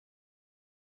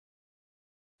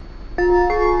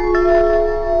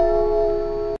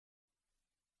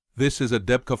This is a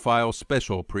Debca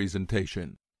special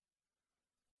presentation.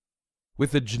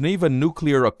 With the Geneva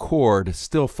Nuclear Accord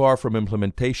still far from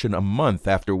implementation a month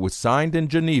after it was signed in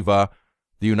Geneva,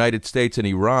 the United States and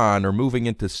Iran are moving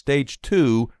into stage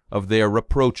 2 of their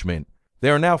rapprochement. They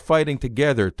are now fighting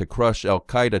together to crush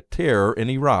Al-Qaeda terror in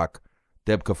Iraq,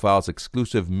 Debca's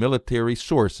exclusive military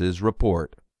sources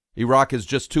report. Iraq is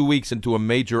just 2 weeks into a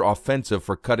major offensive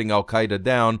for cutting Al-Qaeda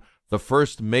down, the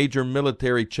first major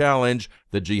military challenge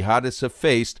the jihadists have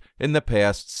faced in the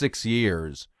past 6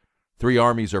 years. 3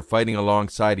 armies are fighting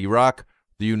alongside Iraq: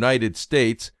 the United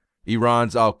States,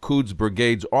 Iran's Al-Quds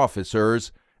Brigade's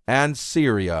officers, and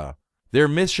Syria. Their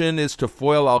mission is to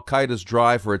foil Al-Qaeda's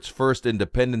drive for its first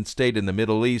independent state in the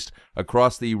Middle East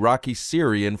across the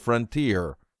Iraqi-Syrian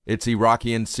frontier. Its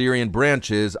Iraqi and Syrian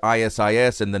branches,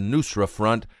 ISIS and the Nusra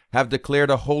Front, have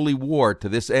declared a holy war to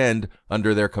this end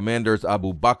under their commanders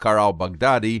Abu Bakr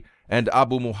al-Baghdadi and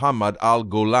Abu Muhammad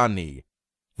al-Golani.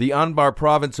 The Anbar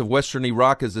province of western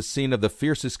Iraq is the scene of the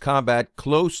fiercest combat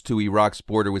close to Iraq's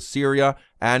border with Syria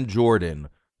and Jordan.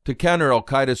 To counter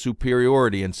al-Qaeda's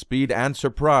superiority in speed and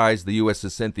surprise, the U.S.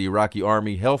 has sent the Iraqi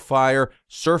army Hellfire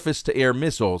surface-to-air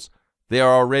missiles. They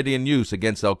are already in use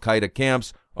against al-Qaeda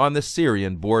camps on the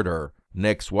Syrian border.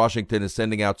 Next, Washington is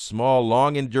sending out small,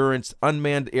 long-endurance,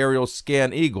 unmanned aerial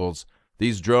scan eagles.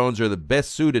 These drones are the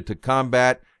best suited to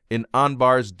combat in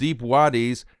Anbar's deep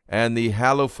wadis and the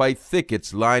halophyte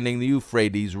thickets lining the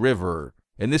Euphrates River.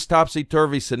 In this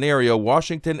topsy-turvy scenario,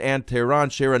 Washington and Tehran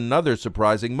share another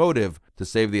surprising motive: to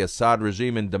save the Assad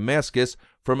regime in Damascus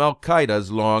from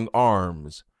al-Qaeda's long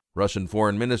arms. Russian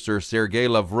Foreign Minister Sergei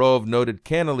Lavrov noted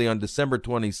cannily on December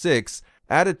 26,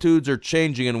 "Attitudes are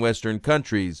changing in Western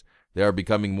countries. They are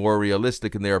becoming more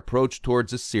realistic in their approach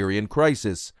towards the Syrian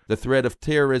crisis. The threat of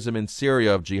terrorism in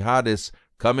Syria, of jihadists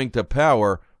coming to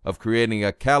power, of creating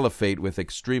a caliphate with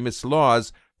extremist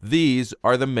laws, these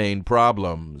are the main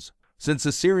problems." Since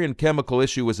the Syrian chemical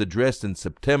issue was addressed in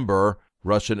September,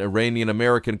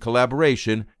 Russian-Iranian-American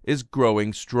collaboration is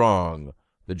growing strong.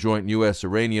 The joint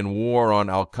U.S.-Iranian war on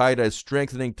al-Qaeda is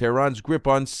strengthening Tehran's grip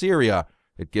on Syria.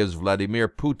 It gives Vladimir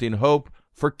Putin hope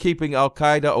for keeping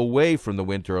al-Qaeda away from the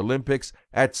Winter Olympics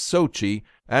at Sochi,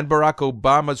 and Barack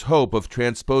Obama's hope of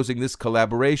transposing this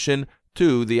collaboration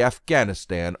to the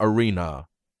Afghanistan arena.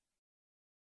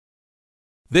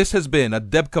 This has been a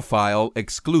Debca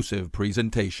exclusive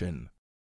presentation.